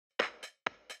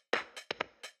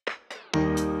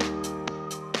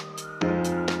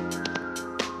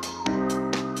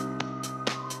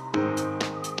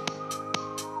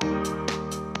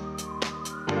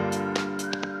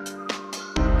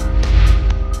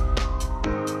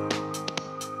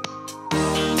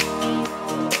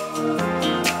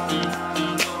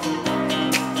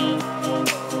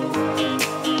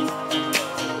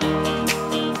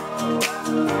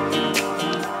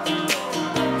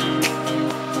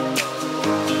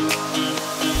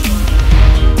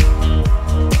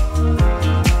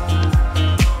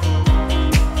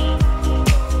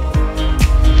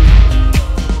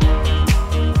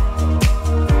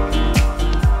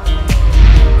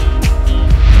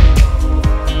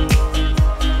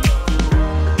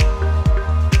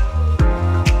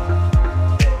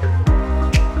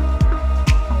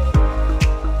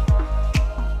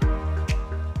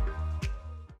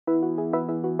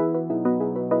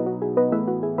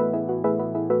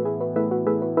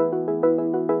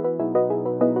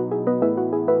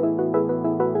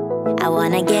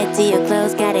wanna get to your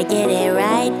clothes, gotta get it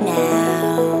right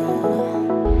now.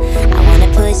 I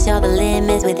wanna push all the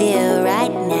limits with you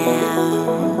right now.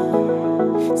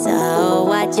 So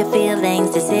watch your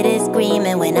feelings, the city's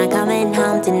screaming, we're not coming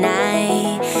home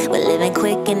tonight. We're living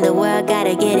quick in the world,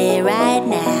 gotta get it right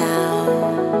now.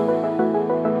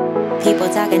 People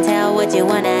talk and tell what you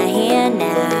wanna hear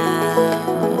now,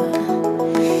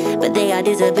 but they all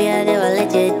disappear, they will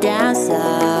let you down.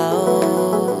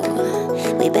 So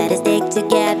we better stick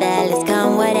together, let's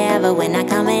come whatever, we're not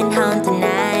coming home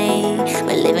tonight.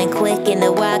 We're living quick in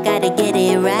the world, gotta get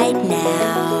it right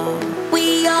now.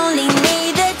 We only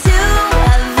need the two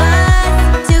of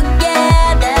us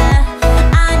together.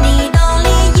 I need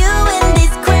only you in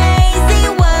this crazy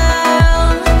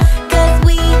world, 'cause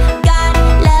we got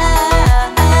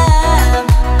love,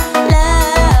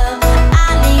 love. I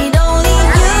need only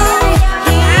you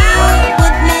here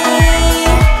with me.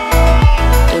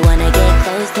 You wanna get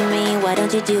close to me, why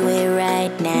don't you do it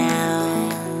right now?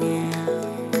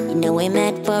 You know we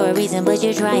met for a reason, but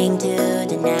you're trying to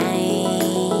deny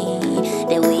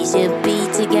that we should be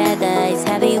together. It's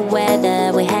heavy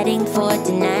weather, we're heading for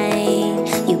tonight.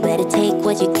 You better take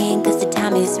what you can, 'cause the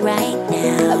time is right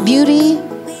now. Beauty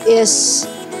is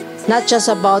not just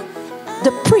about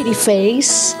the pretty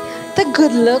face, the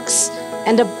good looks,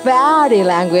 and the body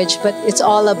language, but it's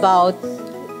all about,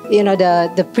 you know,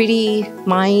 the pretty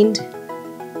mind,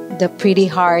 the pretty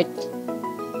heart,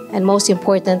 and most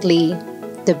importantly,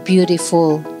 the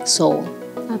beautiful soul.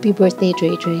 Happy birthday,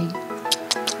 Dre Dre.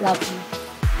 Love you.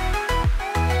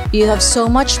 You have so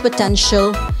much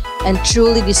potential and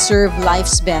truly deserve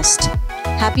life's best.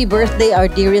 Happy birthday, our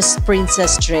dearest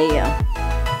Princess Drea.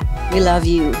 We love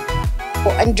you.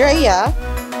 Oh, Andrea,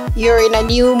 you're in a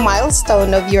new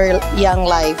milestone of your young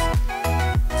life.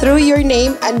 Through your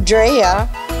name, Andrea,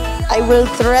 I will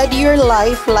thread your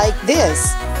life like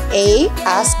this. A.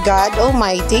 Ask God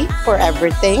Almighty for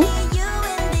everything.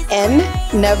 N.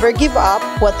 Never give up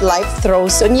what life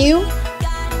throws on you.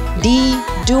 D.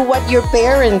 Do what your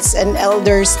parents and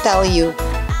elders tell you.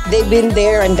 They've been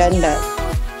there and done that.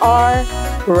 R.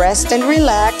 Rest and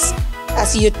relax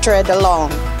as you tread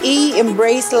along. E.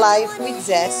 Embrace life with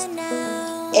zest.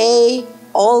 A.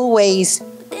 Always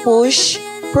push,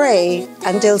 pray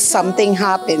until something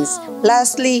happens.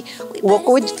 Lastly, walk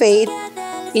with faith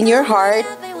in your heart,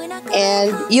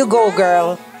 and you go,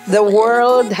 girl. The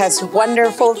world has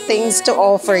wonderful things to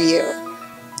offer you.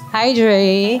 Hi,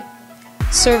 Dre.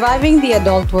 Surviving the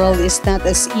adult world is not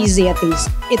as easy as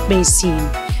it may seem.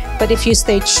 But if you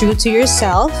stay true to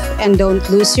yourself and don't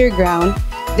lose your ground,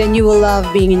 then you will love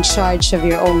being in charge of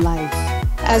your own life.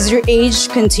 As your age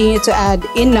continue to add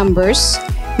in numbers,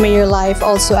 may your life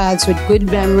also adds with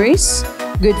good memories,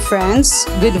 good friends,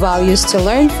 good values to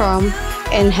learn from,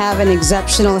 and have an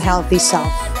exceptional healthy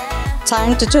self.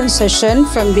 Time to transition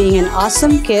from being an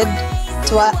awesome kid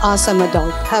to an awesome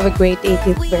adult. Have a great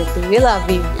 18th birthday. We love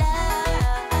you.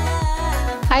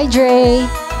 Hi, Dre.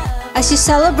 As you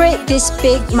celebrate this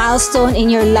big milestone in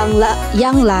your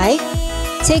young life,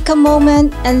 take a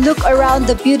moment and look around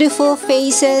the beautiful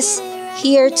faces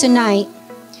here tonight.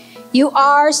 You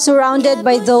are surrounded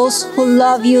by those who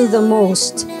love you the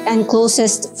most and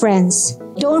closest friends.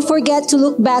 Don't forget to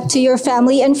look back to your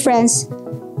family and friends,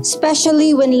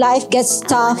 especially when life gets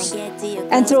tough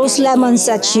and throws lemons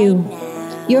at you.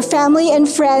 Your family and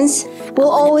friends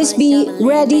will always be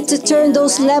ready to turn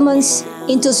those lemons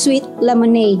into sweet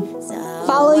lemonade.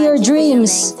 Follow your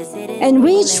dreams and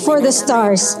reach for the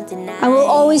stars. I will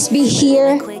always be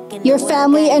here, your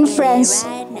family and friends,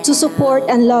 to support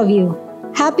and love you.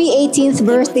 Happy 18th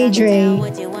birthday, Dre.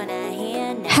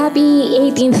 Happy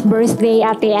 18th birthday,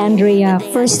 Ate Andrea.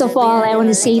 First of all, I want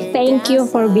to say thank you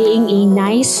for being a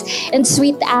nice and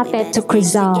sweet ate to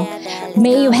Crizal.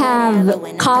 May you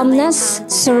have calmness,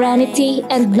 serenity,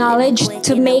 and knowledge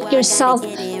to make yourself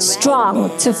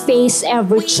strong to face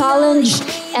every challenge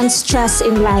and stress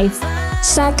in life.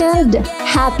 Second,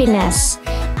 happiness.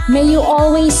 May you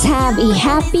always have a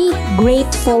happy,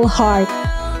 grateful heart.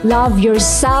 Love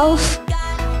yourself.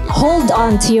 Hold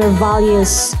on to your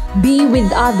values. Be with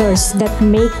others that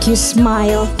make you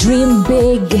smile. Dream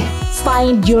big.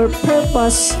 Find your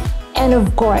purpose. And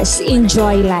of course,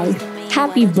 enjoy life.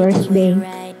 Happy birthday.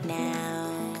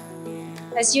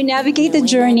 As you navigate the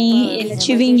journey in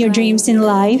achieving your dreams in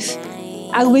life,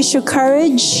 I wish you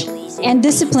courage and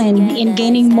discipline in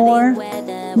gaining more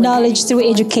knowledge through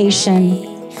education.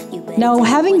 Now,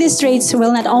 having these traits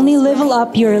will not only level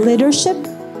up your leadership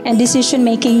and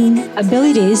decision-making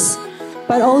abilities,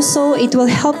 but also it will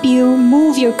help you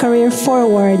move your career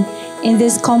forward in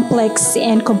this complex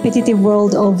and competitive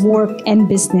world of work and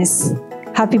business.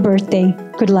 Happy birthday.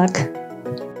 Good luck.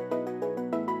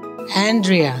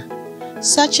 Andrea.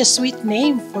 Such a sweet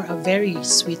name for a very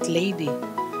sweet lady.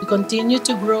 You continue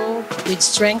to grow with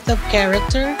strength of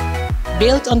character,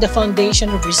 built on the foundation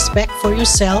of respect for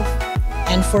yourself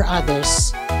and for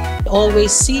others.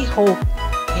 Always see hope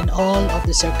in all of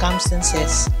the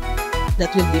circumstances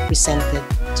that will be presented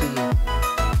to you.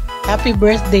 Happy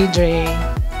birthday, Dre!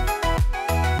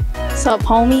 What's up,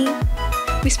 homie?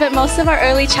 We spent most of our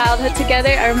early childhood together.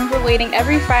 I remember waiting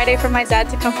every Friday for my dad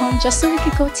to come home just so we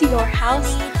could go to your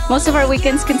house. Most of our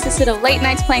weekends consisted of late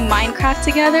nights playing Minecraft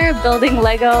together, building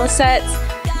Lego sets.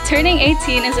 Turning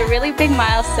 18 is a really big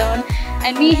milestone,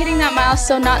 and me hitting that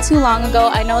milestone not too long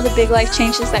ago, I know the big life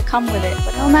changes that come with it.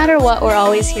 But no matter what, we're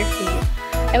always here for you.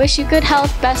 I wish you good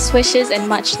health, best wishes, and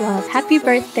much love. Happy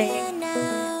birthday!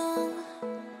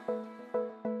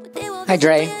 Hi,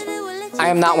 Dre. I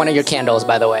am not one of your candles,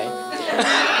 by the way.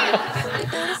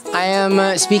 I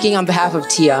am speaking on behalf of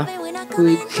Tia,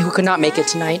 who could not make it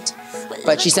tonight,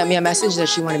 but she sent me a message that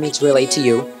she wanted me to relay to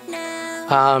you.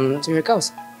 So here it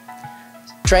goes.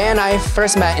 Dre and I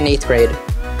first met in 8th grade.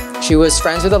 She was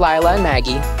friends with Delilah and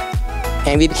Maggie,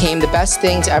 and we became the best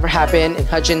thing to ever happen in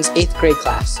Hudgens' 8th grade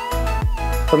class.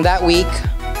 From that week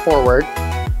forward,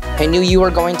 I knew you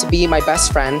were going to be my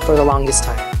best friend for the longest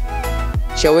time.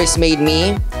 She always made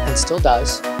me, and still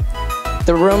does,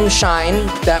 the room shine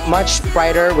that much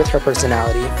brighter with her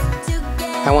personality.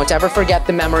 I won't ever forget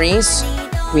the memories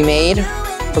we made,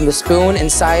 from the spoon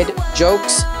inside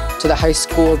jokes to the high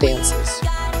school dances.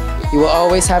 You will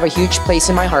always have a huge place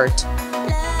in my heart.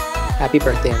 Happy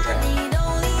birthday, Andrea.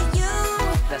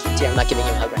 That's for Tia. I'm not giving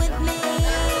you a hug right now.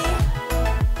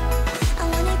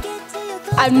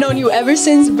 I've known you ever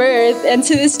since birth, and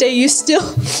to this day you still,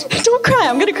 don't cry,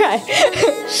 I'm gonna cry.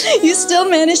 You still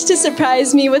manage to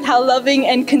surprise me with how loving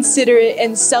and considerate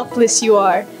and selfless you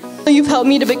are. You've helped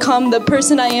me to become the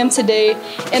person I am today,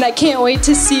 and I can't wait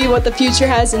to see what the future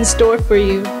has in store for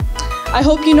you. I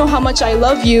hope you know how much I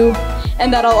love you,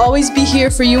 and that I'll always be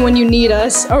here for you when you need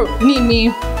us, or need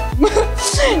me.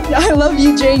 I love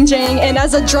you, Jang Jang, and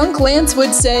as a drunk Lance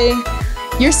would say,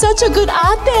 you're such a good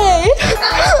ate.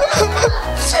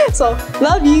 So,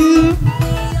 love you.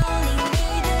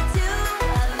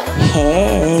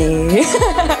 Hey.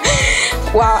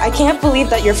 Wow, I can't believe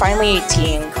that you're finally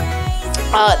 18.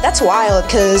 That's wild,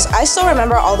 because I still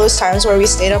remember all those times where we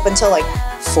stayed up until like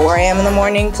 4 a.m. in the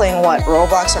morning playing what,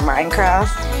 Roblox or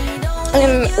Minecraft,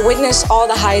 and witnessed all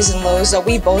the highs and lows that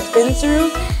we've both been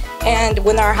through. And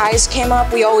when our highs came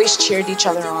up, we always cheered each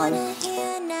other on.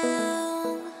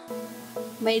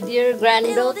 My dear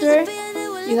granddaughter,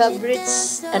 you have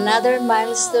reached another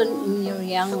milestone in your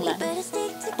young life.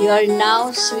 You are now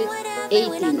sweet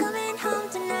 18,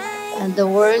 and the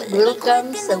world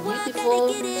welcomes a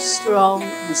beautiful, strong,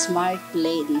 and smart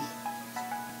lady.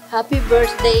 Happy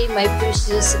birthday, my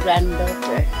precious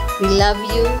granddaughter. We love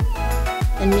you,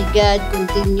 and may God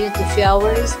continue to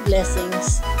shower His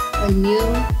blessings on you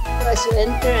as you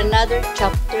enter another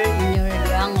chapter in your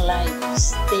young life.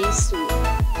 Stay sweet.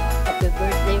 Happy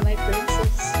birthday, my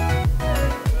princess.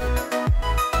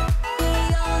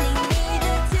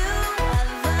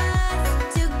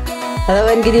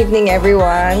 Hello and good evening,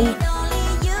 everyone.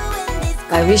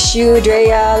 I wish you,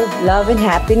 Drea, love and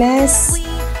happiness.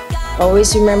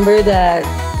 Always remember that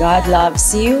God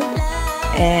loves you,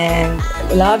 and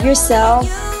love yourself,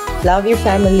 love your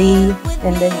family,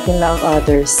 and then you can love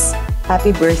others.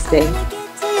 Happy birthday.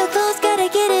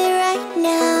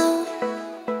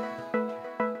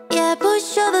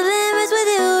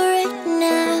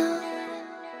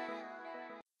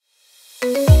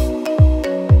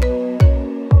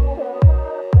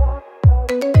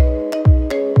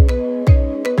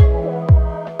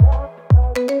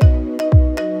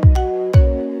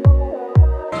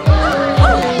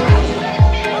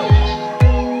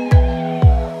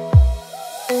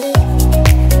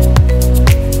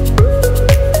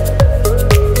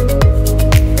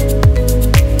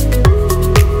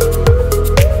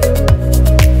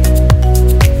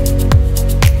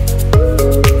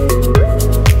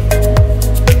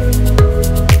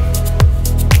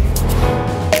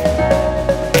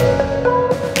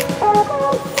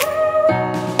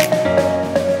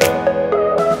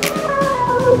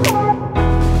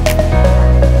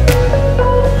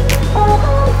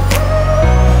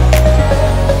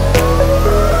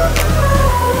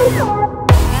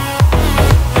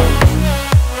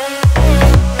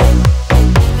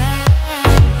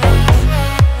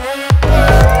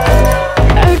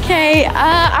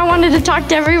 to talk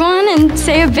to everyone and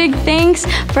say a big thanks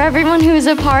for everyone who is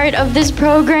a part of this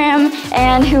program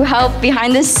and who helped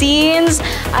behind the scenes.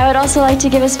 I would also like to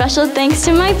give a special thanks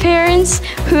to my parents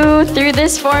who threw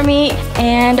this for me,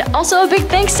 and also a big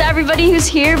thanks to everybody who's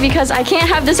here because I can't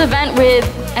have this event with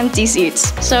empty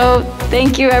seats. So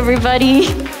thank you, everybody.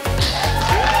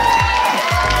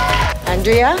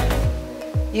 Andrea,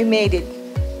 you made it.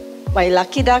 By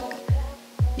lucky duck,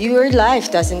 your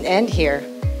life doesn't end here.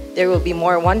 There will be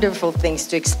more wonderful things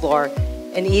to explore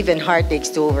and even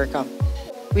heartaches to overcome.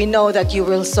 We know that you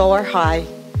will soar high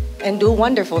and do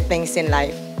wonderful things in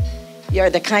life. You are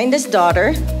the kindest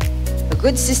daughter, a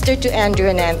good sister to Andrew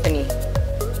and Anthony.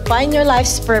 Find your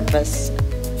life's purpose,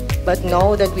 but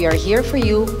know that we are here for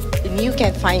you and you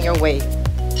can't find your way.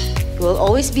 You will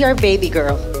always be our baby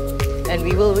girl, and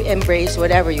we will embrace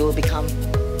whatever you will become.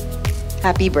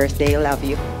 Happy birthday, love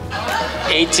you.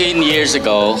 18 years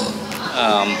ago,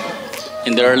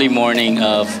 in the early morning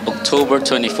of October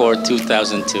 24,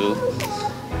 2002,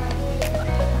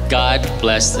 God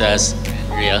blessed us,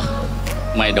 Andrea,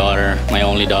 my daughter, my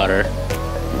only daughter.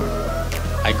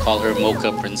 I call her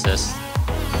Mocha Princess.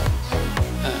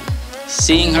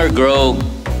 Seeing her grow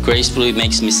gracefully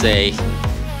makes me say,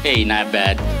 hey, not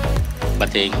bad,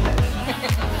 bating.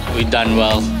 We've done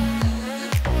well.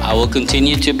 I will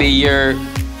continue to be your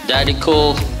daddy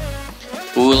cool.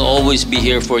 We will always be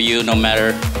here for you no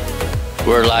matter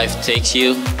where life takes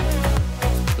you.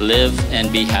 Live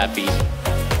and be happy.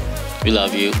 We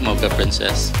love you, Mocha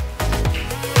Princess.